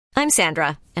I'm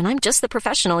Sandra, and I'm just the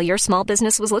professional your small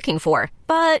business was looking for.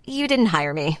 But you didn't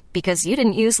hire me because you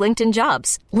didn't use LinkedIn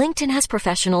Jobs. LinkedIn has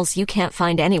professionals you can't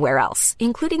find anywhere else,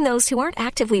 including those who aren't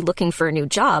actively looking for a new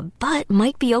job, but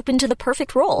might be open to the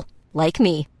perfect role, like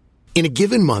me. In a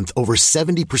given month, over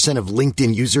 70% of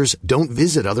LinkedIn users don't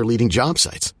visit other leading job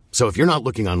sites. So if you're not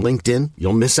looking on LinkedIn,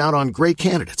 you'll miss out on great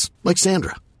candidates like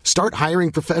Sandra. Start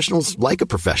hiring professionals like a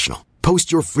professional.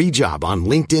 Post your free job on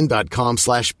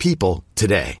linkedin.com/people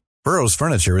today. Burrow's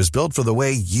furniture is built for the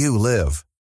way you live.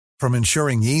 From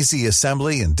ensuring easy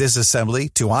assembly and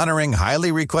disassembly to honoring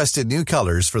highly requested new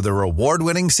colors for their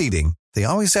award-winning seating, they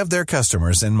always have their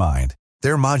customers in mind.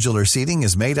 Their modular seating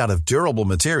is made out of durable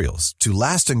materials to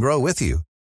last and grow with you.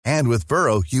 And with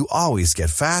Burrow, you always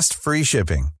get fast, free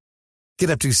shipping.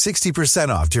 Get up to 60%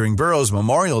 off during Burrow's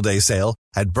Memorial Day sale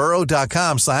at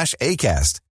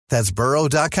burrow.com/ACAST. That's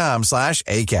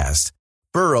burrow.com/ACAST.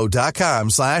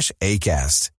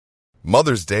 burrow.com/ACAST.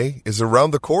 Mother's Day is around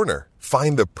the corner.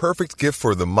 Find the perfect gift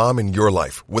for the mom in your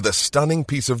life with a stunning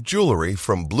piece of jewelry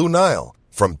from Blue Nile.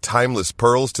 From timeless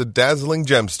pearls to dazzling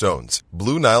gemstones,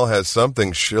 Blue Nile has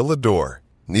something she'll adore.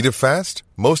 Need it fast?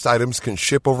 Most items can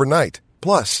ship overnight.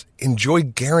 Plus, enjoy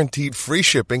guaranteed free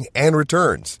shipping and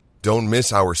returns. Don't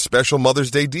miss our special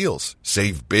Mother's Day deals.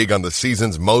 Save big on the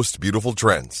season's most beautiful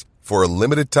trends. For a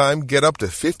limited time, get up to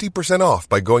 50% off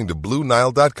by going to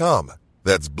BlueNile.com.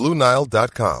 That's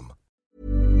BlueNile.com.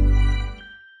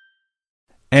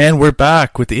 And we're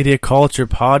back with the Idiot Culture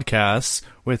Podcast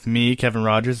with me, Kevin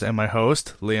Rogers, and my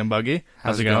host, Liam Buggy.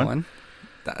 How's it going?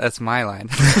 That's my line.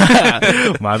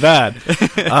 My bad.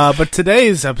 But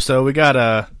today's episode, we got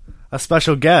a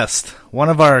special guest, one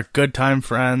of our good time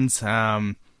friends,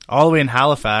 all the way in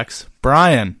Halifax,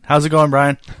 Brian. How's it going,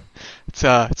 Brian?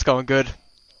 It's going good.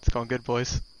 It's going good,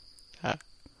 boys.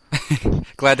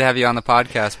 Glad to have you on the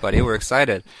podcast, buddy. We're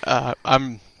excited.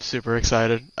 I'm super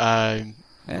excited.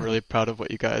 I'm really proud of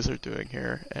what you guys are doing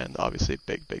here, and obviously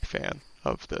big fan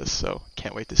of this, so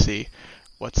can't wait to see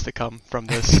what's to come from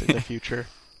this in the future.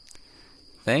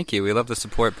 Thank you. We love the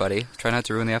support, buddy. Try not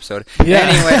to ruin the episode. Yeah.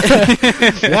 Anyway.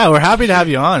 Yeah, we're happy to have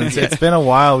you on. It's been a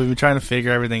while. We've been trying to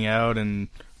figure everything out and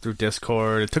through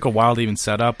Discord. It took a while to even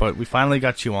set up, but we finally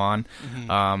got you on.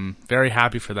 Mm-hmm. Very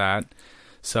happy for that.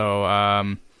 So,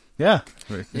 yeah.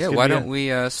 Why don't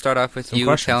we start off with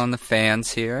you telling the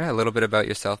fans here a little bit about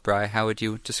yourself, Bri. How would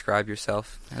you describe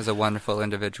yourself as a wonderful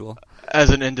individual? As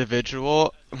an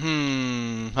individual?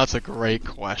 That's a great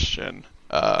question.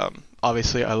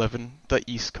 Obviously, I live in the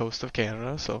east coast of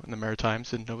Canada, so in the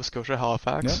Maritimes in Nova Scotia,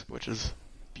 Halifax, which is a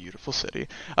beautiful city.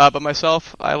 But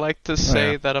myself, I like to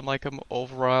say that I'm like an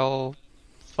overall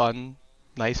fun,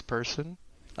 nice person.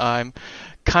 I'm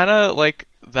kind of like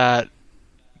that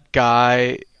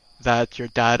guy that your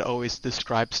dad always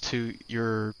describes to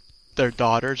their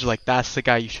daughters, like that's the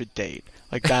guy you should date.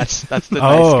 Like that's the nice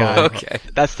guy. Okay.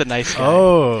 That's the nice guy.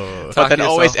 Oh, but then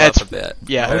always ends a bit.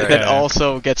 Yeah, but then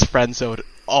also gets friend-zoned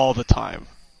all the time.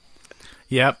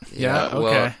 Yep. Yeah.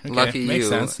 Okay. Well, lucky Makes you.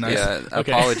 Sense. Nice. Yeah.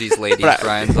 Okay. Apologies, ladies.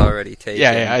 Brian's already taken.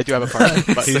 Yeah. I do have a partner.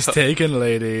 But He's taken,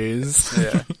 ladies.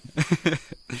 Yeah.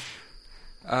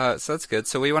 So that's good.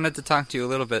 So we wanted to talk to you a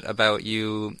little bit about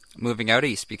you moving out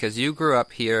east, because you grew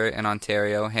up here in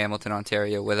Ontario, Hamilton,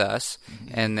 Ontario, with us.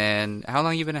 Mm-hmm. And then how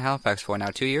long have you been in Halifax for now?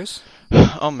 2 years?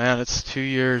 Oh, man, it's 2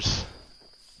 years.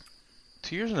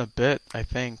 2 years and a bit, I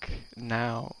think,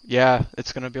 now. Yeah,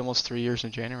 it's going to be almost 3 years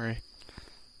in January.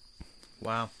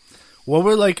 Wow. What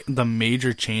were, like, the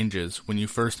major changes when you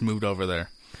first moved over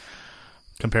there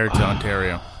compared to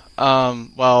Ontario?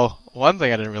 Well, one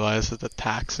thing I didn't realize is that the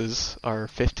taxes are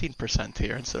 15%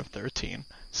 here instead of 13%.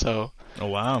 So, oh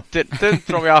wow, didn't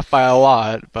throw me off by a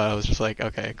lot, but I was just like,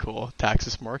 okay, cool. Tax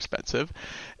is more expensive.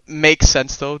 Makes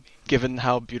sense though, given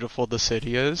how beautiful the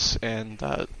city is, and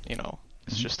that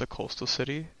it's just a coastal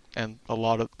city, and a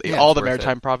lot of all the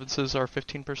maritime provinces are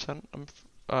 15%.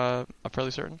 I'm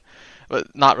fairly certain,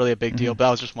 but not really a big deal. But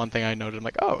that was just one thing I noted. I'm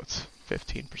like, oh, it's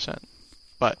 15%.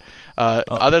 But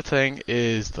other thing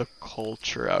is the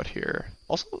culture out here.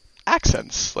 Also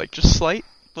accents, like just slight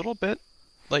little bit.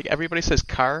 Like everybody says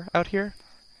car out here.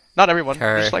 Not everyone.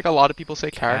 Just like a lot of people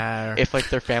say car. If like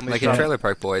their family's like in Trailer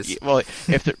Park Boys. Well,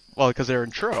 because they're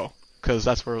in Truro, because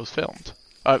that's where it was filmed,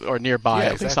 or nearby.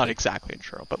 Yeah, exactly. It's not exactly in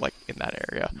Truro, but like in that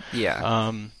area.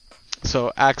 Yeah.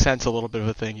 So accent's a little bit of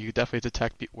a thing. You definitely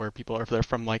detect where people are, if they're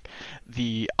from like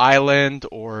the island,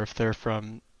 or if they're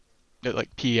from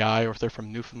like PEI, or if they're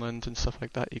from Newfoundland and stuff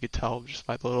like that. You could tell just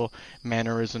by the little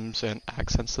mannerisms and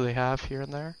accents that they have here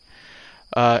and there.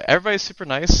 Everybody's super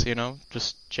nice,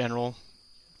 just general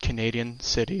Canadian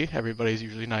city. Everybody's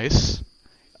usually nice.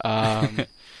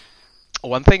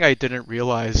 one thing I didn't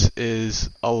realize is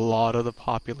a lot of the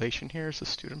population here is the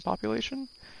student population,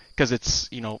 because it's,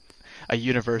 a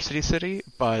university city,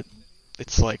 but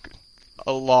it's like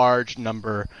a large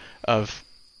number of,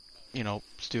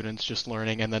 students just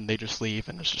learning, and then they just leave,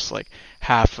 and it's just like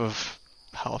half of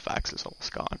Halifax is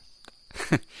almost gone,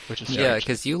 which is strange. Yeah,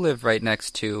 because you live right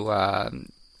next to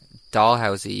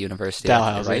Dalhousie University,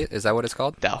 Dalhousie. right? Is that what it's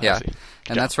called? Dalhousie. Yeah, Good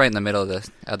and job. that's right in the middle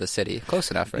of the city. Close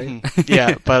enough, right? Mhm.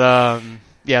 Yeah, but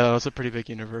yeah, that was a pretty big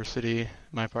university.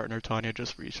 My partner Tanya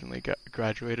just recently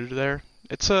graduated there.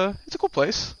 It's a cool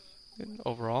place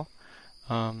overall.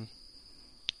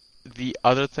 The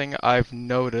other thing I've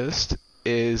noticed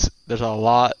is there's a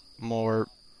lot more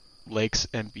lakes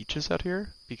and beaches out here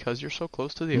because you're so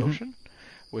close to the ocean,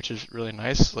 which is really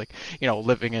nice. Like,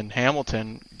 living in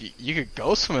Hamilton, you could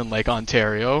go swim in Lake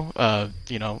Ontario, have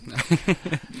fun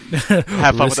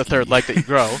with the third lake that you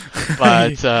grow,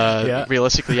 but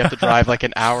realistically you have to drive like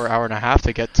an hour and a half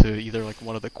to get to either like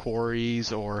one of the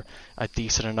quarries or a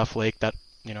decent enough lake that,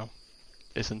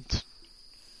 isn't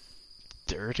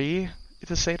dirty,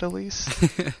 to say the least.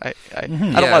 I don't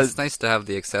want It's nice to have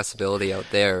the accessibility out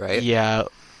there, right? Yeah,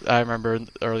 I remember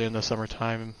early in the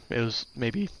summertime, it was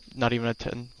maybe not even a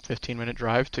 10-15 minute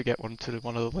drive to get to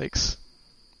one of the lakes.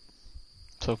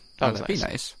 So that was that'd nice.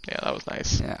 be nice. Yeah, that was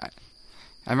nice. Yeah,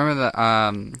 I remember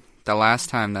that the last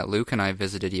time that Luke and I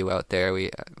visited you out there, we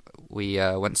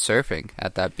went surfing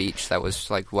at that beach. That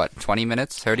was like what, 20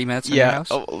 minutes, 30 minutes from your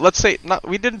house? Oh, let's say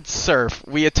we didn't surf.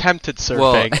 We attempted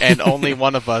surfing, and only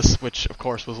one of us, which of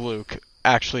course was Luke,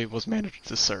 actually was managed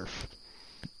to surf.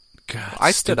 God,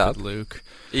 I stood up. Luke.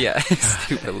 Yeah,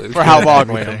 stupid Luke. For how long,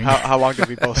 Liam? How long did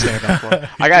we both stand up for?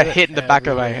 I got hit in the back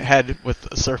of my head with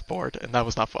a surfboard, and that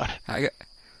was not fun.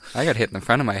 I got hit in the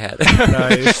front of my head.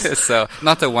 Nice. So,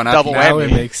 not to one up Double you. Now it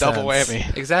whammy. makes Double sense.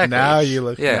 whammy. Exactly. Now you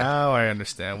look. Yeah. Now I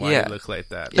understand why Yeah. you look like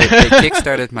that. It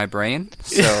kickstarted my brain,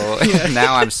 so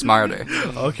now I'm smarter.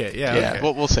 Okay. Yeah. Yeah,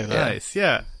 Okay. we'll say that. Nice.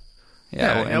 Yeah. Yeah,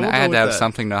 Yeah, and we'll I go had with to have that.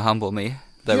 something to humble me.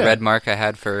 The Yeah. red mark I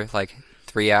had for like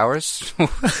 3 hours,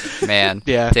 man,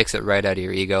 Yeah. takes it right out of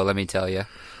your ego, let me tell you.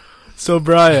 So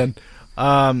Brian,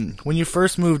 when you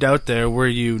first moved out there, were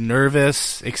you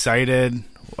nervous, excited?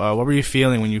 What were you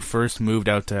feeling when you first moved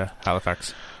out to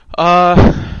Halifax?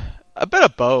 A bit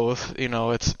of both.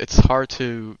 It's hard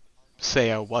to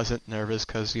say I wasn't nervous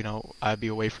because I'd be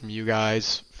away from you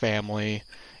guys, family,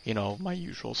 my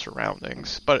usual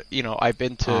surroundings. But I've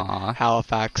been to Aw.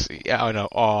 Halifax. Yeah, I know.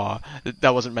 Aw,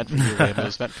 that wasn't meant for you, Liam. It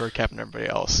was meant for Kevin and everybody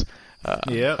else.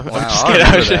 Yeah. I'm Wow, just I'll kidding.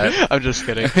 remember that. I'm just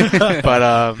kidding.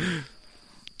 But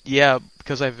yeah,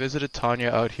 because I visited Tanya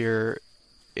out here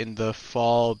in the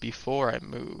fall before I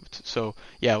moved. So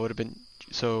yeah, it would have been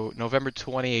November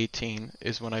 2018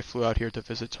 is when I flew out here to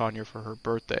visit Tanya for her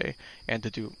birthday and to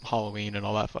do Halloween and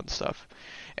all that fun stuff.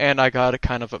 And I got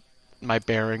my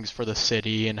bearings for the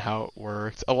city and how it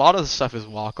works. A lot of the stuff is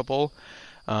walkable.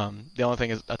 The only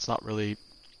thing is that's not really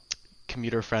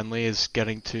commuter friendly is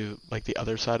getting to like the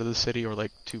other side of the city or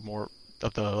like to more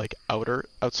of the like outer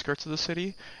outskirts of the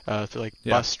city through like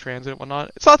bus transit and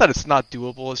whatnot. It's not that it's not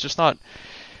doable, it's just not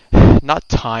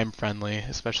time friendly,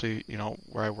 especially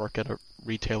where I work at a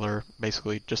retailer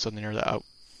basically just on the near the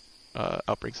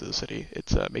outbreaks of the city.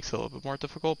 It makes it a little bit more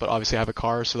difficult, but obviously I have a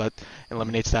car, so that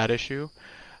eliminates that issue.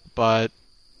 But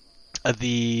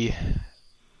the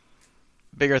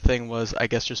bigger thing was, I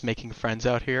guess, just making friends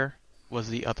out here was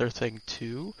the other thing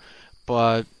too.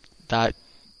 But that,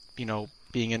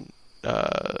 being in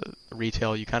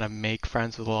retail, you kind of make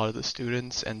friends with a lot of the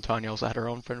students, and Tanya also had her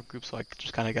own friend group, so I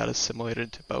just kind of got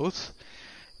assimilated to both.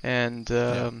 And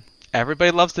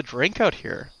everybody loves to drink out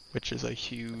here, which is a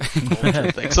huge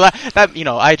culture thing. So that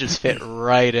I just fit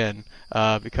right in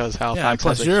because Halifax.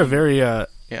 Plus, has you're a very yeah.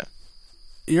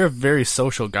 You're a very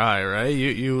social guy, right?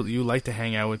 You like to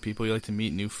hang out with people. You like to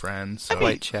meet new friends. So.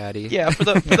 Quite chatty. Yeah, for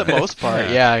the most part,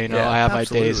 yeah. I have my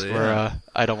days absolutely, where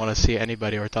I don't want to see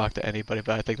anybody or talk to anybody,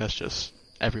 but I think that's just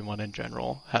everyone in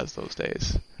general has those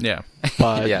days. Yeah.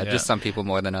 But yeah, just some people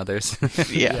more than others.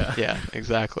 yeah,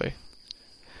 exactly.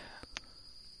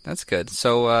 That's good.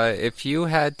 So if you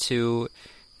had to...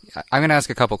 I'm going to ask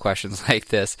a couple questions like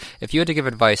this. If you had to give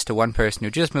advice to one person who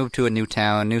just moved to a new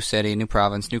town, new city, new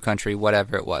province, new country,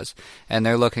 whatever it was, and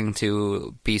they're looking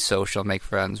to be social, make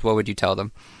friends, what would you tell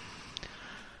them?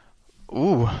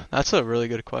 Ooh, that's a really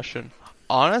good question.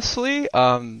 Honestly,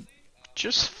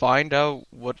 just find out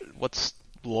what's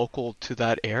local to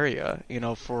that area.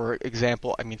 For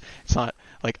example, I mean, it's not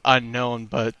like unknown,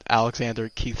 but Alexander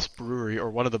Keith's brewery, or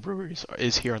one of the breweries,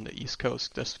 is here on the East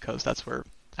Coast, just because that's where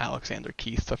Alexander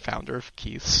Keith, the founder of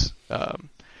Keith's,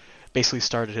 basically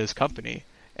started his company.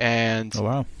 And Oh,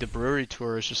 wow. the brewery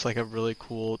tour is just like a really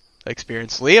cool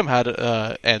experience. Liam had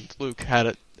and Luke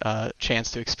had a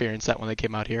chance to experience that when they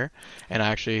came out here, and I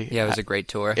actually Yeah, it was a great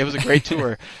tour. It was a great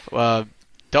tour.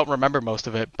 Don't remember most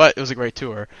of it, but it was a great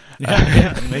tour.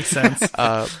 Yeah, it makes sense.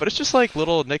 But it's just like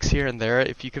little nicks here and there.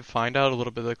 If you could find out a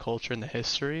little bit of the culture and the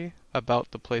history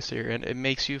about the place that you're in, it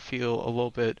makes you feel a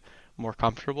little bit more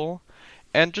comfortable.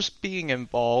 And just being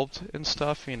involved in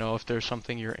stuff, if there's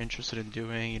something you're interested in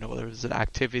doing, whether it's an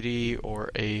activity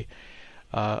or a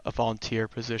volunteer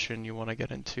position you want to get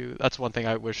into. That's one thing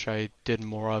I wish I did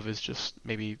more of, is just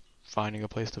maybe finding a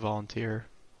place to volunteer.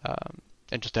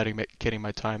 And just dedicating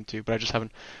my time to, but I just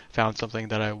haven't found something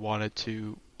that I wanted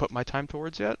to put my time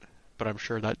towards yet, but I'm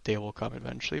sure that day will come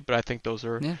eventually. But I think those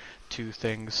are two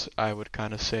things I would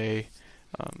kind of say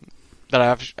that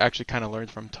I've actually kind of learned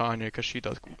from Tanya, because she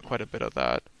does quite a bit of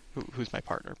that, who's my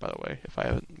partner, by the way, if I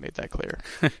haven't made that clear.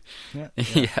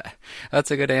 Yeah,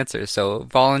 that's a good answer. So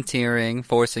volunteering,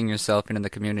 forcing yourself into the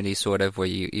community, sort of where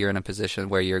you're in a position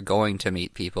where you're going to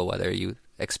meet people, whether you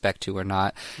expect to or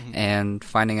not, and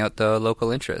finding out the local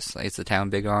interests. Like, is the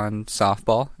town big on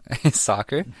softball,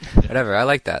 soccer, whatever? I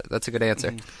like that. That's a good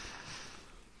answer.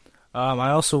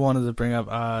 I also wanted to bring up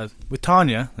with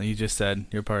Tanya, that you just said,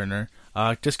 your partner.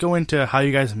 Just go into how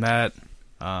you guys met,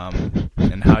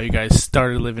 and how you guys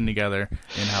started living together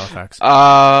in Halifax.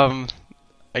 I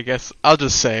guess I'll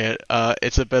just say it.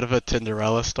 It's a bit of a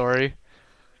Tinderella story.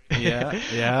 Yeah.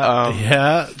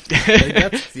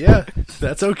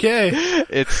 That's okay.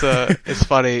 It's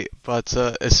funny, but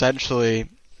essentially,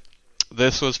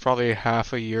 this was probably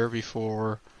half a year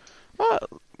before,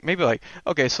 maybe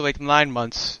so 9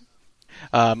 months.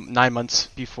 9 months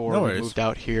before we moved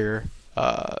out here,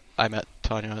 I met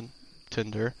Tanya on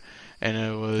Tinder, and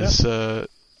it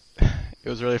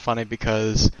was really funny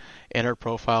because in her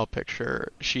profile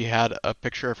picture, she had a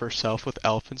picture of herself with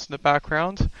elephants in the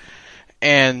background.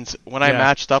 And when I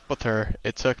matched up with her,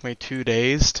 it took me 2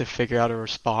 days to figure out a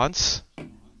response.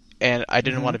 And I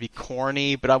didn't want to be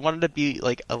corny, but I wanted to be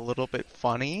like a little bit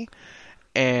funny.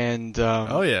 And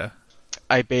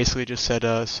I basically just said,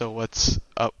 "So what's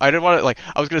up?" I didn't want to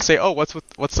I was gonna say, "Oh, what's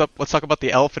up? Let's talk about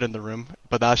the elephant in the room."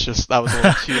 But that was a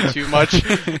little too much,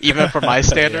 even for my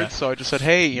standards. So I just said,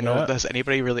 "Hey, has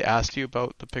anybody really asked you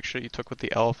about the picture you took with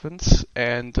the elephants?"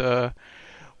 And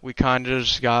we kind of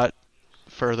just got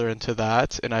further into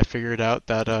that, and I figured out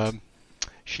that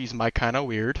she's my kind of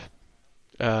weird.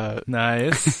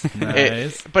 Nice.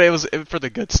 But it was for the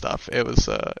good stuff. It was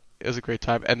a great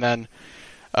time, and then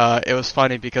it was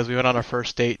funny because we went on our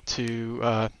first date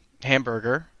to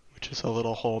Hamburger, which is a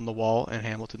little hole in the wall in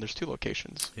Hamilton. There's 2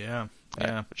 locations.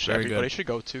 Which everybody should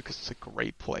go to because it's a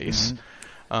great place.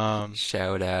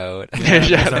 Shout out.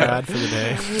 Shout out. Ad for the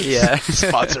day. Yeah.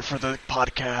 Sponsor for the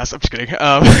podcast. I'm just kidding.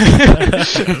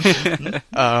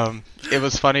 It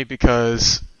was funny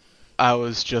because I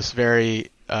was just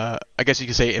very, I guess you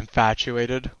could say,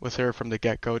 infatuated with her from the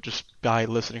get-go, just by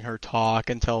listening to her talk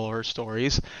and tell her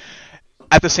stories.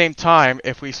 At the same time,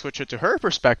 if we switch it to her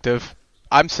perspective,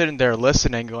 I'm sitting there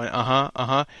listening, going,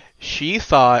 She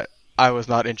thought I was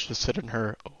not interested in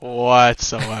her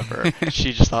whatsoever.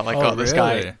 She just thought this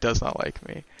guy does not like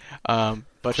me.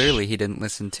 But clearly he didn't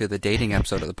listen to the dating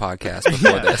episode of the podcast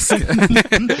before this.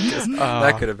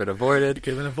 That could have been avoided.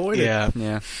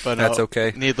 Yeah. But that's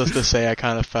okay. Needless to say, I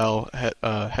kind of fell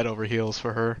head over heels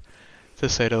for her, to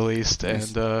say the least,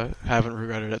 and haven't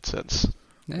regretted it since.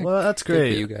 Yeah, well, that's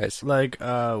great. You guys.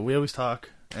 We always talk,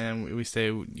 and we say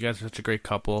you guys are such a great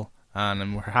couple,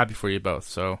 and we're happy for you both.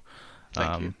 So,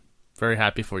 Thank you. Very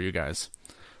happy for you guys.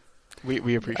 We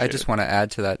appreciate it. I just want to add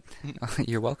to that.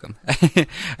 You're welcome.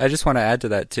 I just want to add to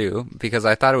that too, because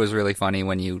I thought it was really funny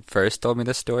when you first told me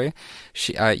this story.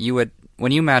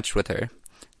 When you matched with her,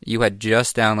 you had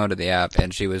just downloaded the app,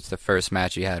 and she was the first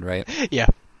match you had, right? Yeah.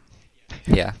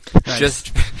 Yeah. Nice. Just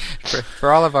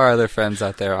for all of our other friends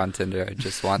out there on Tinder, I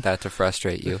just want that to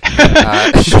frustrate you.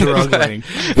 Struggling.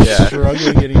 Yeah.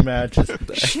 Struggling getting matches.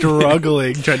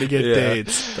 Struggling trying to get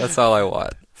dates. That's all I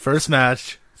want. First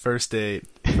match, first date,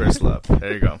 first love.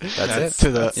 There you go. That's it.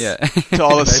 To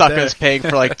all the Right suckers there. paying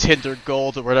for Tinder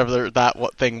Gold or whatever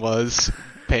what thing was,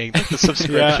 paying the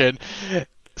subscription.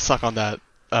 Suck on that.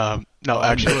 No,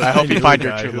 actually, I hope you find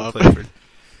your true love.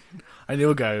 I knew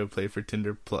a guy who played for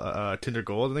Tinder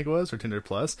Gold, I think it was, or Tinder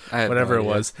Plus, I whatever have no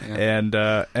it was.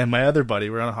 idea. And my other buddy,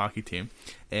 we're on a hockey team,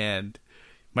 and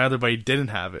my other buddy didn't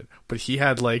have it, but he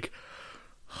had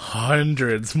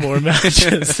hundreds more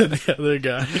matches than the other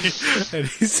guy, and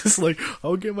he's just like,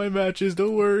 "I'll get my matches,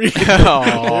 don't worry,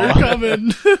 they're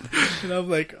coming." And I'm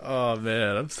like, "Oh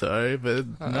man, I'm sorry, but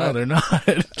no, they're not."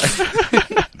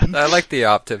 I like the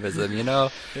optimism, you know?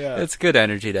 Yeah. It's good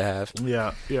energy to have.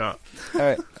 Yeah. All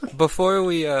right. Before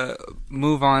we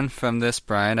move on from this,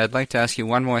 Brian, I'd like to ask you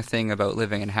one more thing about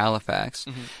living in Halifax,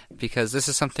 because this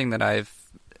is something that I've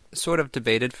sort of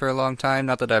debated for a long time.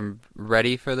 Not that I'm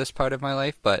ready for this part of my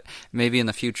life, but maybe in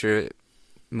the future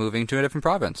moving to a different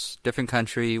province, different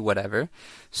country, whatever.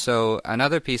 So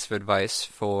another piece of advice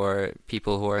for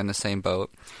people who are in the same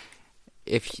boat: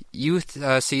 if you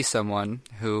see someone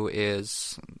who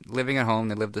is living at home,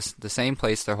 they live the same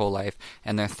place their whole life,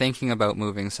 and they're thinking about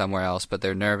moving somewhere else, but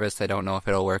they're nervous, they don't know if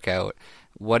it'll work out,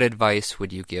 what advice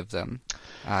would you give them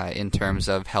in terms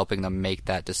of helping them make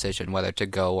that decision, whether to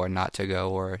go or not to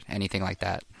go or anything like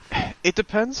that? It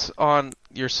depends on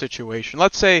your situation.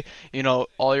 Let's say,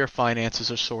 all your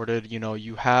finances are sorted,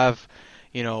 you have,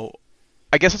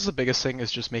 I guess that's the biggest thing,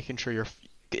 is just making sure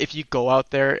if you go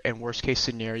out there and worst case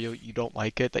scenario, you don't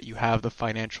like it, that you have the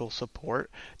financial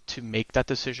support to make that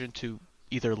decision to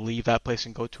either leave that place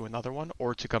and go to another one,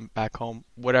 or to come back home,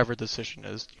 whatever decision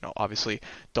is. Obviously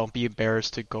don't be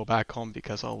embarrassed to go back home,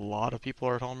 because a lot of people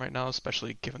are at home right now,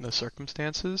 especially given the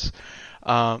circumstances.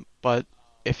 But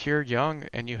if you're young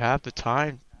and you have the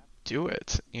time, do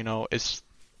it. You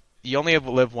only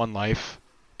live one life,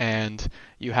 and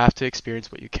you have to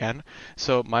experience what you can.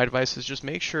 So my advice is just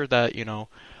make sure that,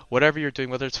 whatever you're doing,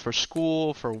 whether it's for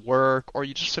school, for work, or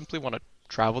you just simply want to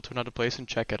travel to another place and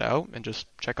check it out and just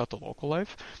check out the local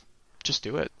life, just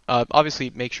do it. Obviously,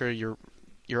 make sure you're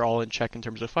all in check in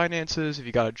terms of finances. If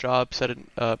you got a job, set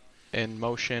it in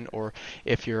motion, or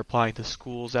if you're applying to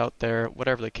schools out there,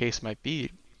 whatever the case might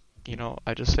be,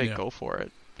 I just say go for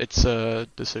it. It's a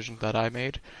decision that I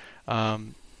made.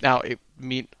 Now,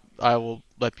 I will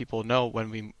let people know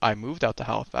when I moved out to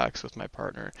Halifax with my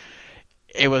partner,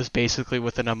 it was basically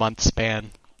within a month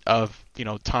span of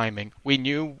timing. We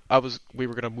knew we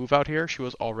were going to move out here. She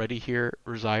was already here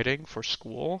residing for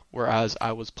school, whereas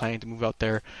I was planning to move out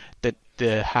there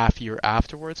the half year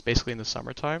afterwards, basically in the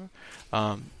summertime.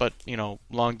 But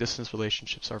long distance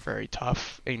relationships are very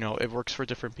tough. It works for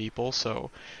different people, so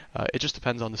it just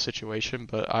depends on the situation.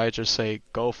 But I just say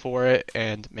go for it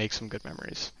and make some good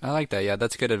memories. I like that. Yeah,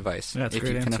 that's good advice. Yeah, that's if a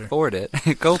great you can answer. afford it,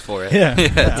 go for it. Yeah.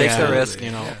 Take the risk.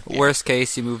 Absolutely. Worst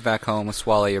case, you move back home,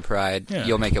 swallow your pride. Yeah.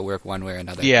 You'll make it work one way or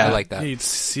another. Yeah. I like that. You'd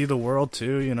see the world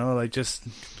too, just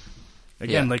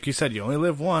again, like you said, you only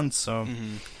live once, so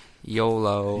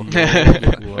YOLO.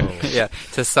 Whoa. Yeah.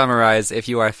 To summarize, if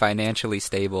you are financially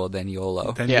stable, then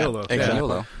YOLO. Then Yeah, YOLO. exactly. Then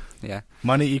YOLO. Yeah.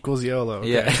 Money equals YOLO. Okay.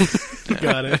 Yeah. You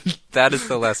got it. That is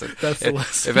the lesson. That's the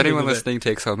lesson If anyone of the day. listening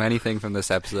takes home anything from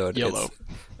this episode, YOLO. it's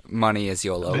money is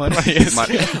YOLO. Money is-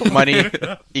 Mon- Money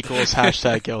equals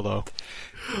 #YOLO.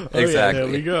 Exactly. Oh, yeah, there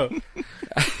we go.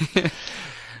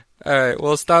 All right,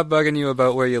 well, stop bugging you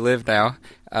about where you live now.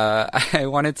 I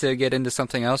wanted to get into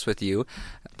something else with you,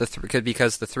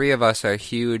 because the three of us are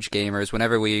huge gamers.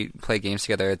 Whenever we play games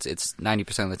together, it's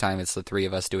 90% of the time it's the three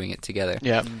of us doing it together.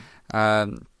 Yeah.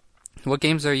 What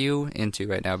games are you into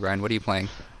right now, Brian? What are you playing?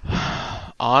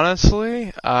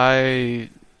 Honestly,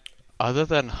 other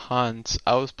than Hunt,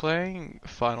 I was playing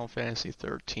Final Fantasy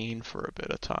 13 for a bit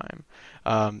of time.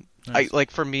 Nice.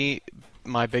 For me,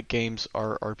 my big games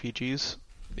are RPGs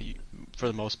for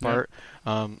the most part.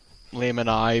 Liam and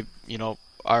I,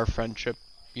 our friendship,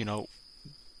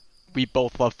 we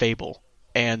both love Fable,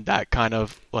 and that kind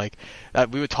of that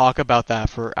we would talk about that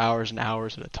for hours and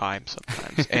hours at a time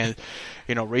sometimes. And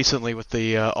recently with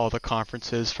the all the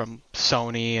conferences from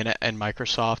Sony and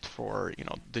Microsoft for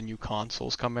the new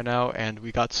consoles coming out, and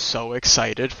we got so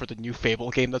excited for the new Fable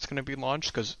game that's going to be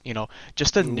launched, because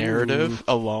just the narrative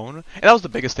alone, and that was the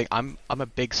biggest thing. I'm a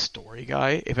big story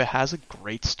guy. If it has a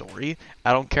great story,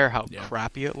 I don't care how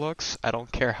crappy it looks, I don't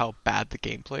care how bad the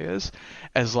gameplay is,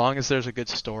 as long as there's a good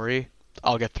story,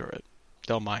 I'll get through it.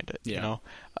 Don't mind it,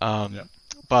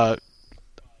 But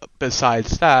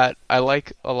besides that, I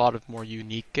like a lot of more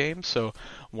unique games. So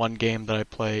one game that I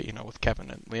play, with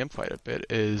Kevin and Liam quite a bit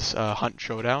is Hunt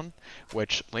Showdown,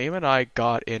 which Liam and I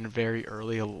got in very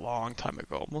early, a long time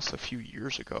ago, almost a few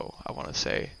years ago, I want to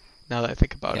say, now that I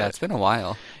think about it. Yeah, it's been a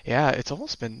while. Yeah, it's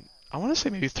almost been, I want to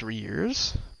say maybe 3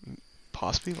 years,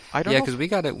 possibly. I don't know. Yeah, because we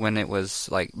got it when it was,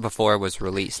 before it was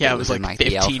released. Yeah, it was in, like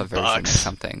the alpha $15 version or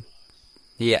something.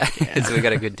 Yeah, so we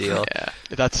got a good deal. Yeah,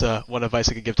 that's one advice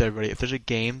I could give to everybody. If there's a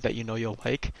game that you'll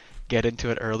like, get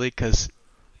into it early, because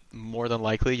more than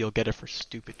likely you'll get it for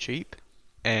stupid cheap,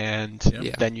 and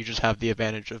then you just have the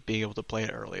advantage of being able to play it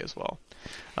early as well.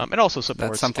 And also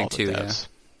supports something all the too, devs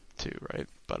too, right?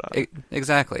 But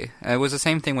exactly. It was the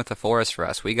same thing with the Forest for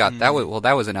us. We got that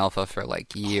was an alpha for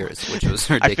years, which was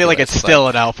ridiculous. I feel like it's still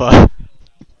an alpha.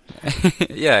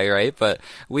 Yeah, right. But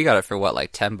we got it for what,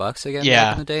 like $10 again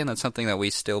back in the day, and that's something that we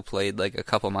still played like a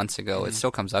couple months ago. It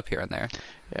still comes up here and there.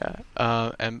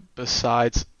 Yeah. And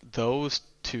besides those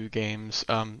two games,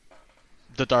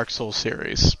 the Dark Souls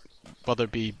series, whether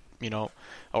it be,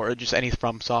 or just any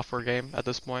From Software game at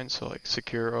this point, so like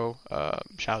Sekiro,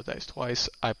 Shadow Dice Twice,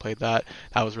 I played that.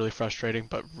 That was really frustrating,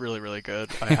 but really, really good.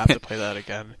 I have to play that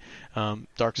again.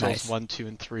 Dark Souls 1, 2,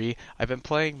 and 3. I've been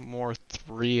playing more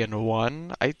 3 and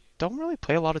 1. I don't really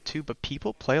play a lot of 2, but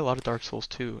people play a lot of Dark Souls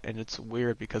 2, and it's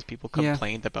weird because people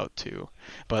complained about 2.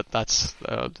 But that's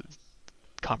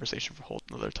conversation for a whole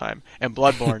another time. And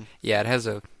Bloodborne. Yeah, it has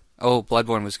a... Oh,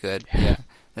 Bloodborne was good. Yeah.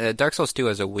 Dark Souls 2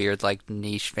 has a weird, like,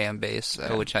 niche fan base,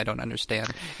 which I don't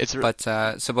understand.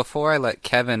 So before I let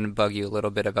Kevin bug you a little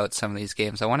bit about some of these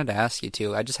games, I wanted to ask you,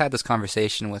 too. I just had this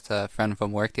conversation with a friend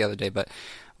from work the other day, but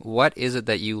what is it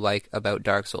that you like about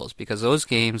Dark Souls? Because those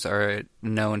games are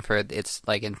known for its,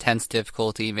 like, intense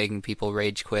difficulty, making people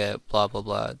rage quit, blah, blah,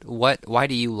 blah. Why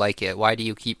do you like it? Why do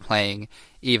you keep playing,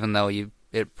 even though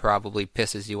it probably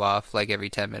pisses you off like every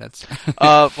 10 minutes?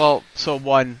 Well, so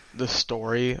one, the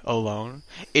story alone.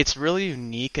 It's really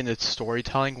unique in its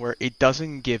storytelling where it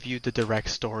doesn't give you the direct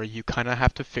story. You kind of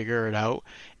have to figure it out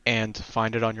and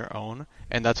find it on your own.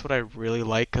 And that's what I really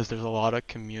like, because there's a lot of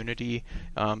community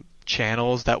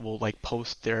channels that will like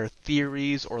post their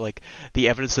theories or like the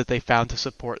evidence that they found to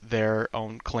support their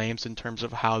own claims in terms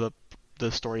of how the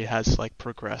story has like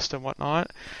progressed and whatnot.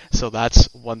 So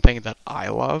that's one thing that I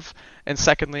love. And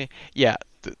secondly,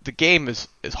 the game is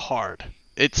hard.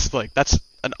 It's like, that's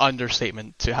an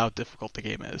understatement to how difficult the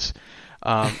game is.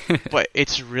 But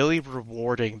it's really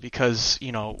rewarding because,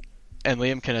 and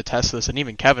Liam can attest to this, and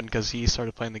even Kevin, because he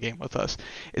started playing the game with us,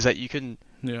 is that you can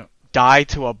die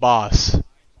to a boss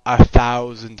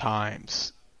 1,000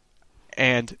 times.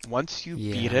 And once you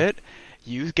beat it,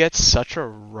 you get such a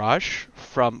rush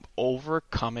from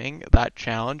overcoming that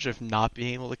challenge of not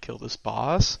being able to kill this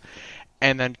boss,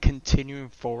 and then continuing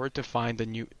forward to find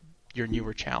your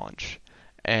newer challenge.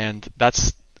 And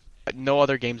that's, no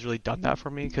other game's really done that for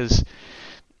me, because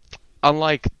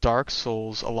unlike Dark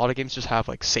Souls, a lot of games just have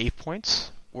like save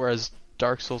points, whereas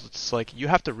Dark Souls, it's like you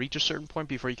have to reach a certain point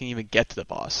before you can even get to the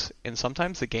boss. And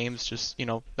sometimes the game's just,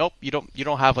 nope, you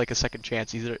don't have like a second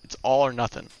chance. Either it's all or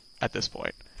nothing at this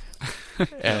point.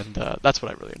 And that's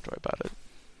what I really enjoy about it.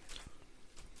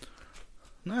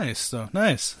 Nice.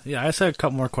 Yeah, I just had a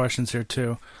couple more questions here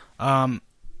too. What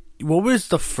was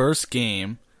the first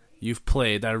game you've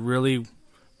played that really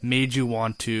made you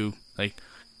want to like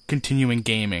continue in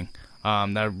gaming?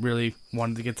 That really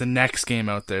wanted to get the next game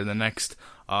out there, the next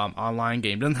online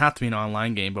game. It doesn't have to be an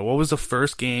online game, but what was the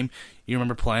first game you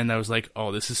remember playing that was like,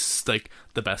 oh, this is like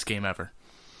the best game ever?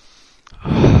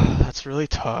 That's really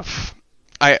tough.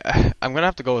 I'm gonna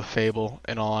have to go with Fable,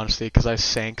 in all honesty, because I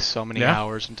sank so many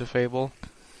hours into Fable,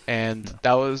 and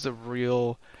that was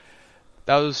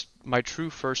my true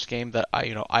first game that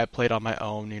I played on my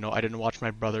own. I didn't watch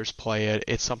my brothers play it.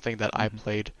 It's something that I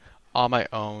played on my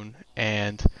own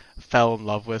and fell in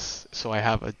love with. So I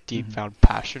have a deep found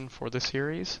passion for the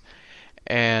series,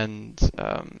 and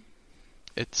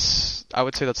I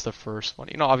would say that's the first one.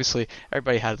 Obviously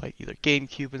everybody had like either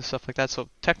GameCube and stuff like that. So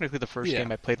technically the first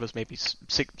game I played was maybe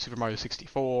Super Mario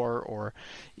 64, or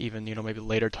even maybe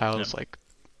later titles like,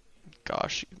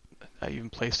 gosh, even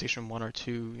PlayStation 1 or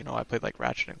 2. I played like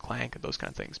Ratchet and Clank and those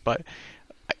kind of things. But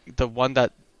the one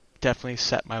that definitely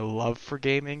set my love for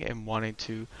gaming and wanting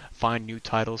to find new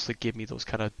titles that give me those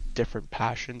kind of different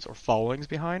passions or followings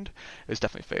behind is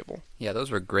definitely Fable. Yeah, those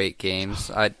were great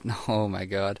games. Oh my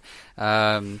god.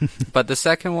 But the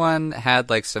second one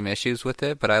had like some issues with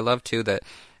it, but I love too that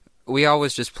we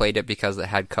always just played it because it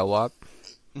had co-op.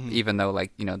 Even though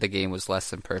like the game was less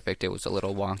than perfect, it was a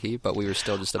little wonky, but we were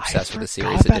still just obsessed with the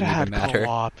series. It didn't even matter.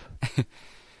 Co-op.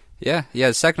 Yeah,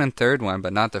 the second and third one,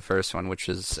 but not the first one, which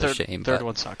is a shame. Third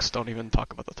one sucks. Don't even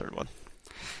talk about the third one.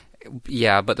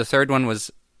 Yeah, but the third one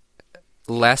was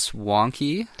less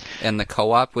wonky, and the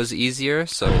co-op was easier.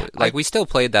 So, we still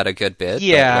played that a good bit.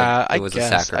 Yeah, but, it was a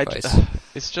sacrifice.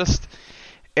 It's just,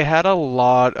 it had a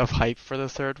lot of hype for the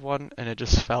third one, and it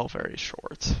just fell very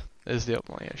short. Is the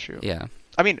only issue. Yeah.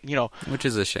 I mean, which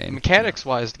is a shame.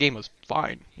 Mechanics-wise, the game was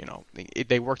fine.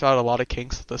 They worked out a lot of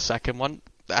kinks. The second one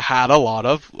had a lot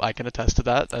of. I can attest to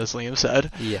that, as Liam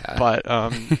said. Yeah. But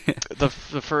the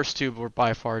first two were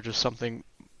by far just something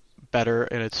better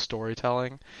in its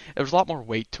storytelling. There was a lot more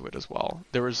weight to it as well.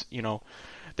 There was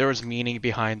meaning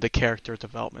behind the character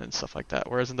development and stuff like that.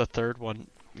 Whereas in the third one,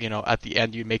 at the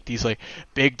end you make these like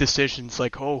big decisions,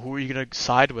 like, oh, who are you gonna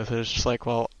side with? And it's just like,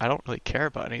 well, I don't really care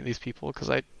about any of these people because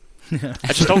I I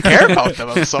just don't care about them.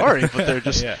 I'm sorry, but they're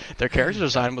just Yeah. their character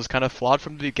design was kind of flawed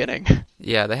from the beginning.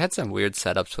 Yeah, they had some weird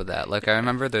setups with that. Like I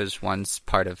remember there's one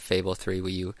part of Fable 3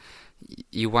 where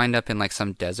you wind up in like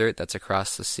some desert that's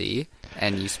across the sea,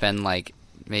 and you spend like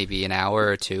maybe an hour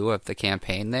or two of the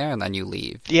campaign there, and then you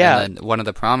leave. Yeah. And then one of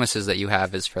the promises that you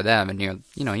have is for them, and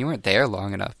you weren't there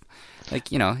long enough.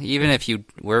 Like, even if you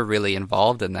were really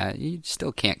involved in that, you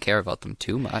still can't care about them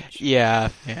too much. Yeah.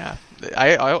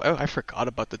 I forgot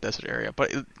about the desert area,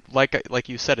 but like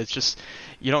you said, it's just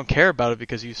you don't care about it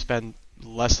because you spend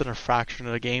less than a fraction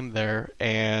of the game there,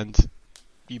 and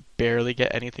you barely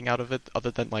get anything out of it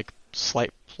other than like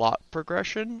slight plot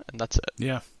progression, and that's it.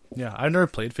 Yeah. I've never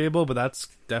played Fable, but that's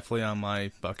definitely on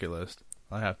my bucket list.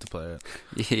 I have to play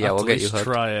it. Yeah, we'll get you hooked.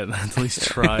 Try it. At least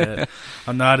try it.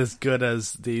 I'm not as good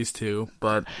as these two,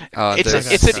 but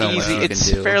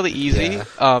it's fairly easy.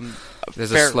 Yeah.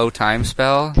 There's a slow time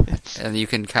spell, and you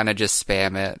can kind of just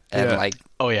spam it, and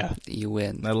you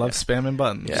win. I love spamming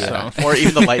buttons. Yeah. So. Or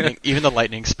even the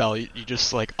lightning spell, you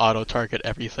just like auto target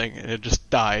everything, and it just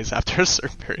dies after a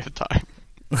certain period of time.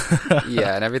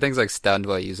 Yeah, and everything's like stunned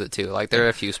while you use it too. Like there are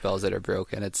a few spells that are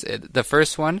broken. The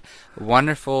first one,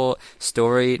 wonderful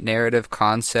story, narrative,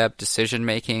 concept, decision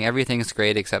making. Everything's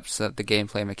great except the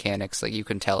gameplay mechanics. Like you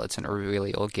can tell it's in a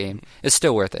really old game. It's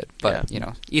still worth it, but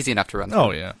easy enough to run through.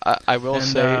 Oh yeah. I will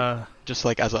say, just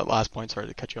like as a last point, sorry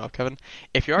to cut you off, Kevin.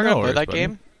 If you are going to play that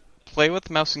game, play with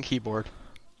mouse and keyboard.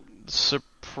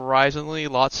 Surprisingly, a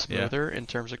lot smoother in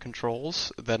terms of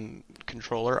controls than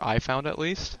controller. I found at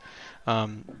least.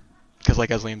 Because like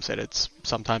as Liam said,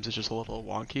 sometimes it's just a little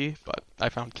wonky, but I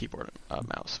found keyboard and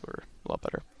mouse were a lot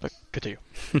better. But continue.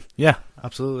 Yeah,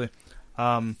 absolutely.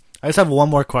 I just have one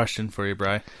more question for you,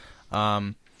 Bri.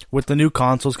 With the new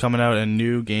consoles coming out and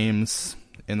new games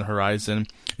in the horizon,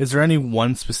 is there any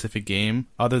one specific game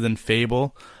other than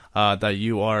Fable that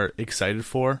you are excited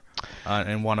for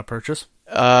and want to purchase?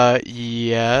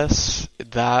 Yes,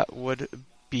 that would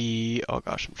be. Oh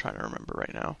gosh, I'm trying to remember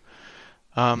right now.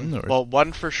 Well,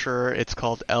 one for sure, it's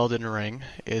called Elden Ring.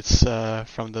 It's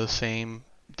from the same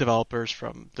developers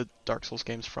from the Dark Souls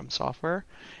games from Software,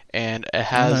 and it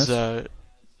has I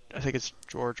think it's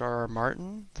George R.R.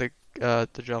 Martin, the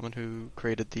gentleman who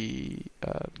created the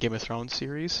Game of Thrones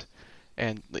series,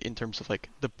 and in terms of like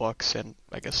the books and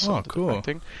I guess some of the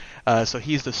directing. So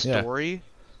he's the story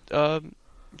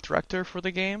director for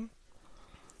the game.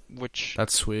 Which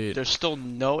that's sweet. There's still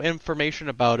no information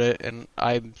about it, and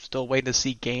I'm still waiting to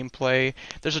see gameplay.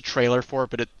 There's a trailer for it,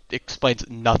 but it explains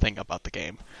nothing about the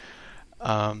game.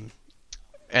 And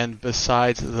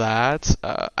besides that,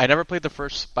 I never played the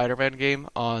first Spider-Man game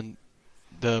on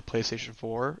the PlayStation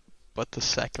 4, but the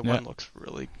second one looks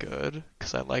really good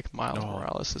because I like Miles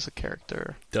Morales as a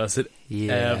character. Does it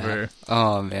ever?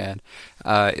 Oh man,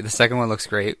 the second one looks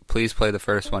great. Please play the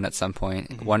first one at some point.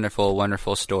 Mm-hmm. Wonderful,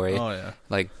 wonderful story. Oh yeah,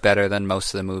 like better than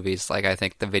most of the movies. Like I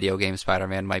think the video game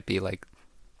Spider-Man might be like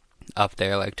up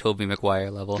there, like Tobey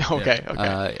Maguire level. Okay.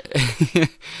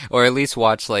 Or at least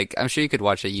watch like I'm sure you could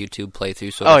watch a YouTube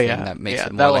playthrough sort of thing that makes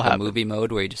it more like a movie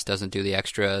mode where he just doesn't do the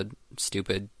extra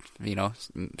stupid,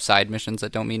 side missions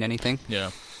that don't mean anything.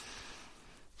 Yeah.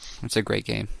 It's a great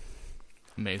game.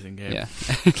 Amazing game. Yeah.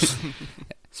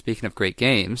 Speaking of great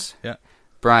games,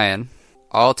 Brian,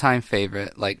 all-time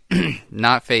favorite, like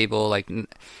not Fable, like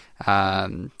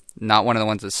not one of the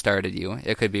ones that started you.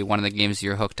 It could be one of the games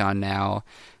you're hooked on now.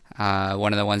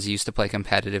 One of the ones you used to play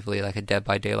competitively, like a Dead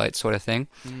by Daylight sort of thing.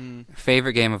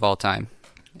 Favorite game of all time,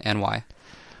 and why?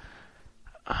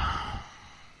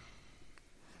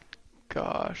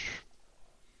 Gosh.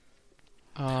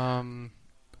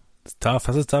 It's tough.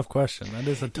 That's a tough question. That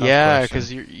is a tough question. Yeah,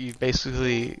 because you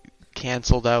basically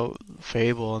canceled out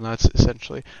Fable, and that's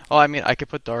essentially... Oh, I mean, I could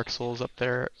put Dark Souls up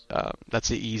there. That's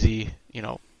the easy,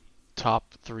 top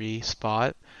 3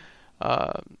 spot.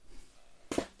 A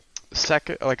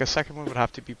second one would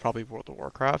have to be probably World of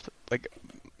Warcraft. Like,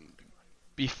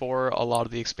 before a lot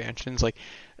of the expansions, like,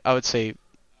 I would say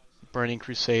Burning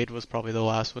Crusade was probably the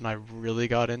last one I really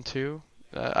got into.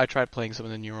 I tried playing some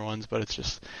of the newer ones, but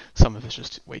some of it's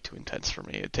just way too intense for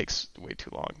me. It takes way too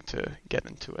long to get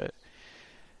into it.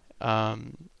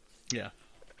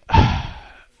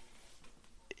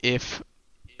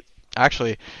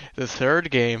 Actually, the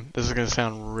third game, this is going to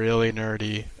sound really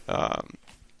nerdy,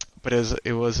 but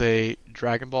it was a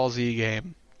Dragon Ball Z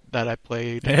game that I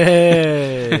played for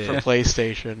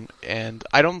PlayStation, and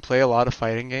I don't play a lot of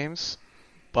fighting games,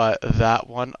 but that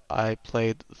one I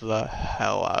played the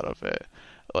hell out of it,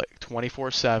 like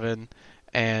 24/7,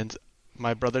 and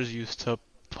my brothers used to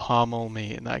pummel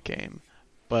me in that game.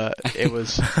 but it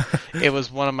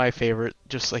was one of my favorite,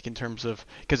 just like in terms of,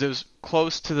 because it was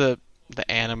close to the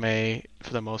anime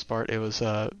for the most part. It was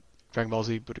Dragon Ball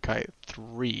Z Budokai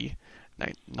 3,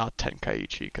 not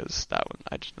Tenkaichi, because that one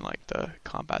I just didn't like the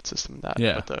combat system in that.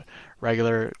 Yeah. But the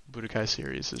regular Budokai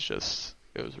series is just,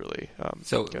 it was really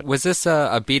So good. was this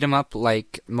a beat 'em up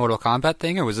like Mortal Kombat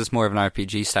thing, or was this more of an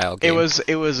RPG style game?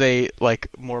 It was a like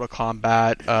Mortal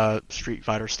Kombat, Street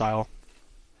Fighter style.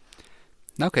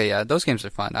 Okay, yeah, those games are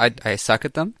fun. I suck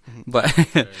at them, Mm-hmm. but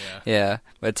Sure, yeah,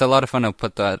 but it's a lot of fun to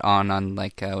put that on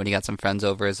like when you got some friends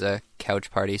over as a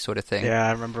couch party sort of thing. Yeah,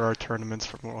 I remember our tournaments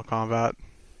for Mortal Kombat.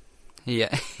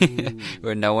 Yeah,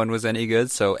 where no one was any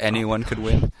good, so anyone could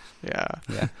win. Yeah.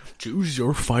 Yeah, Choose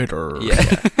your fighter. yeah.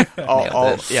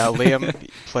 Nailed it. Yeah, Liam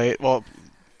played. Well,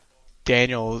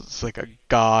 Daniel is like a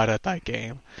god at that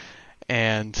game,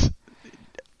 and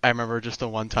I remember just the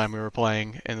one time we were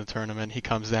playing in the tournament, he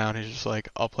comes down, he's just like,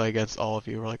 "I'll play against all of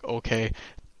you." We're like, "Okay."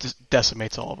 Just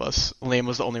decimates all of us. Liam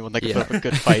was the only one that could put up a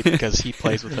good fight because he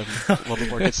plays with him a little bit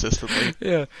more consistently.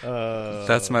 Yeah,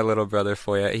 that's my little brother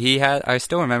for you. I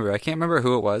still remember, I can't remember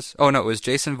who it was. Oh no, it was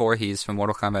Jason Voorhees from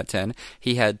Mortal Kombat 10.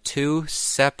 He had 2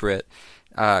 separate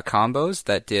combos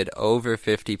that did over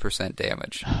 50%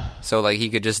 damage. So like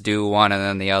he could just do one and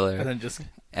then the other. And then just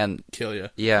kill you.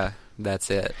 Yeah,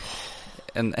 that's it.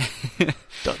 And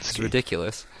it's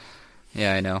ridiculous.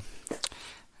 Yeah, I know.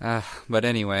 But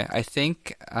anyway, I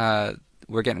think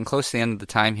we're getting close to the end of the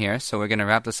time here, so we're going to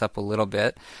wrap this up a little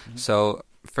bit. Mm-hmm. So,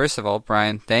 first of all,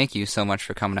 Brian, thank you so much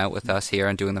for coming out with us here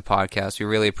and doing the podcast. We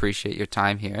really appreciate your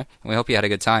time here, and we hope you had a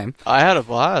good time. I had a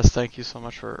blast. Thank you so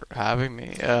much for having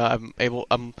me.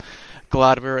 I'm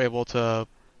glad we were able to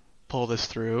pull this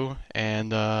through,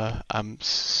 and I'm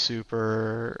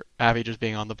super happy just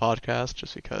being on the podcast,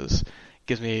 just because it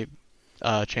gives me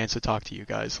a chance to talk to you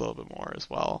guys a little bit more as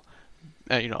well.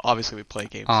 Obviously we play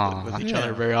games with each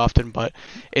other very often, but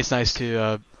it's nice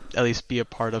to at least be a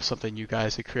part of something you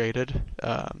guys have created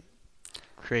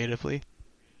creatively,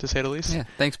 to say the least. Yeah,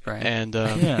 thanks, Brian. And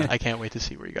I can't wait to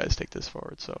see where you guys take this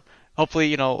forward. So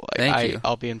hopefully,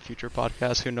 I'll be in future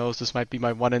podcasts. Who knows? This might be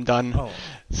my one and done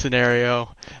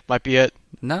scenario. Might be it.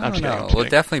 No, we'll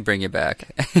definitely bring you back.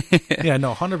 Yeah,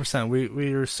 no, 100%.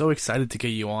 We were so excited to get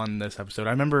you on this episode.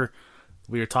 I remember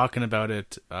we were talking about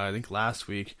it, I think last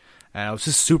week, and I was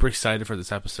just super excited for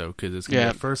this episode because it's gonna be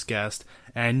our first guest,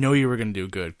 and I know you were gonna do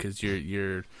good because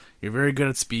you're very good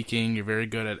at speaking, you're very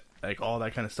good at like all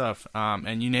that kind of stuff,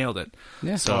 and you nailed it.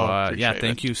 Yeah. So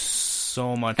thank you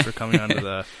so much for coming onto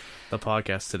the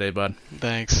podcast today, bud.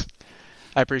 Thanks.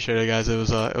 I appreciate it, guys. It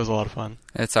was a lot of fun.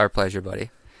 It's our pleasure, buddy.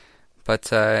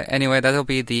 But anyway, that'll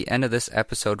be the end of this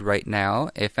episode right now.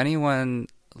 If anyone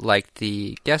liked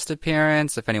the guest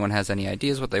appearance, if anyone has any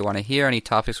ideas what they want to hear, any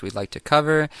topics we'd like to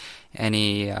cover,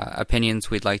 any opinions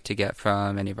we'd like to get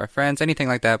from any of our friends, anything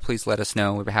like that, please let us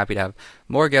know. We're happy to have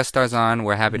more guest stars on.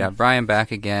 We're happy to have Brian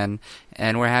back again,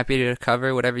 and we're happy to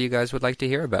cover whatever you guys would like to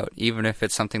hear about, even if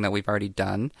it's something that we've already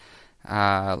done.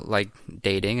 Like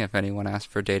dating. If anyone asked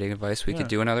for dating advice, we could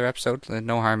do another episode.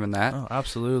 No harm in that. Oh,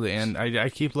 absolutely. And I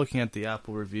keep looking at the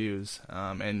Apple reviews,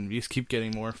 and we just keep getting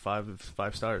more five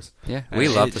stars. Yeah, we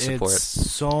love the support. It's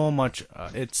so much.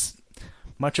 It's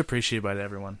much appreciated by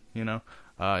everyone.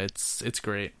 It's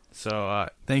great. So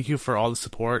thank you for all the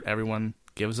support everyone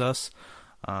gives us,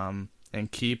 and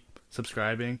keep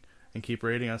subscribing and keep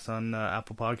rating us on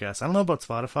Apple Podcasts. I don't know about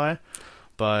Spotify,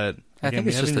 but I think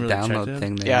it's just a download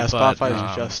thing there. Yeah, Spotify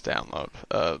is just download.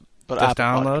 But just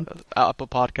download? Apple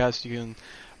Podcasts, you can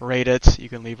rate it, you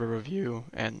can leave a review,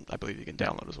 and I believe you can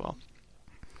download as well.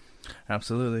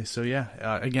 Absolutely. So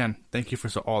again, thank you for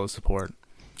all the support.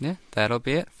 Yeah, that'll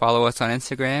be it. Follow us on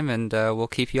Instagram, and we'll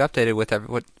keep you updated with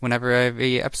whenever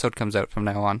every episode comes out from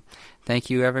now on. Thank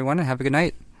you, everyone, and have a good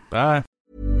night. Bye.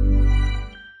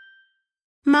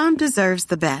 Mom deserves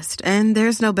the best, and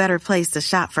there's no better place to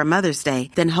shop for Mother's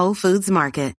Day than Whole Foods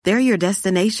Market. They're your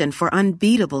destination for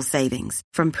unbeatable savings,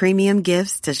 from premium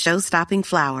gifts to show-stopping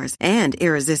flowers and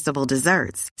irresistible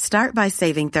desserts. Start by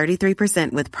saving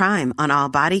 33% with Prime on all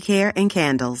body care and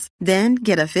candles. Then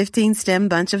get a 15-stem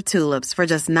bunch of tulips for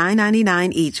just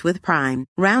 $9.99 each with Prime.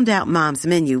 Round out Mom's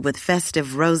menu with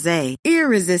festive rosé,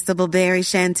 irresistible berry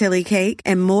chantilly cake,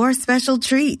 and more special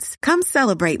treats. Come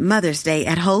celebrate Mother's Day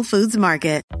at Whole Foods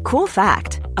Market. Cool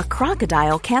fact, a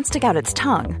crocodile can't stick out its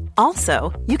tongue.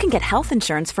 Also, you can get health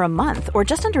insurance for a month or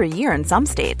just under a year in some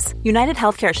states. United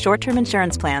Healthcare short-term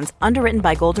insurance plans, underwritten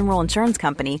by Golden Rule Insurance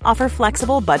Company, offer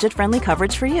flexible, budget-friendly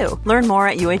coverage for you. Learn more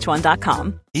at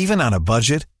UH1.com. Even on a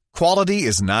budget, quality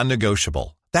is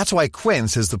non-negotiable. That's why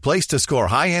Quince is the place to score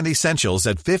high-end essentials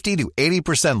at 50 to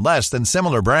 80% less than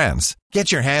similar brands.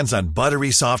 Get your hands on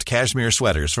buttery soft cashmere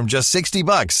sweaters from just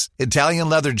 $60, Italian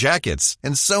leather jackets,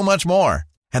 and so much more.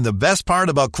 And the best part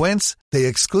about Quince, they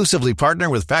exclusively partner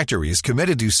with factories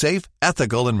committed to safe,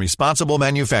 ethical, and responsible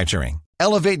manufacturing.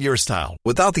 Elevate your style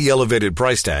without the elevated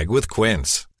price tag with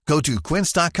Quince. Go to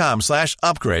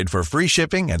quince.com/upgrade for free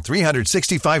shipping and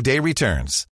 365-day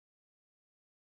returns.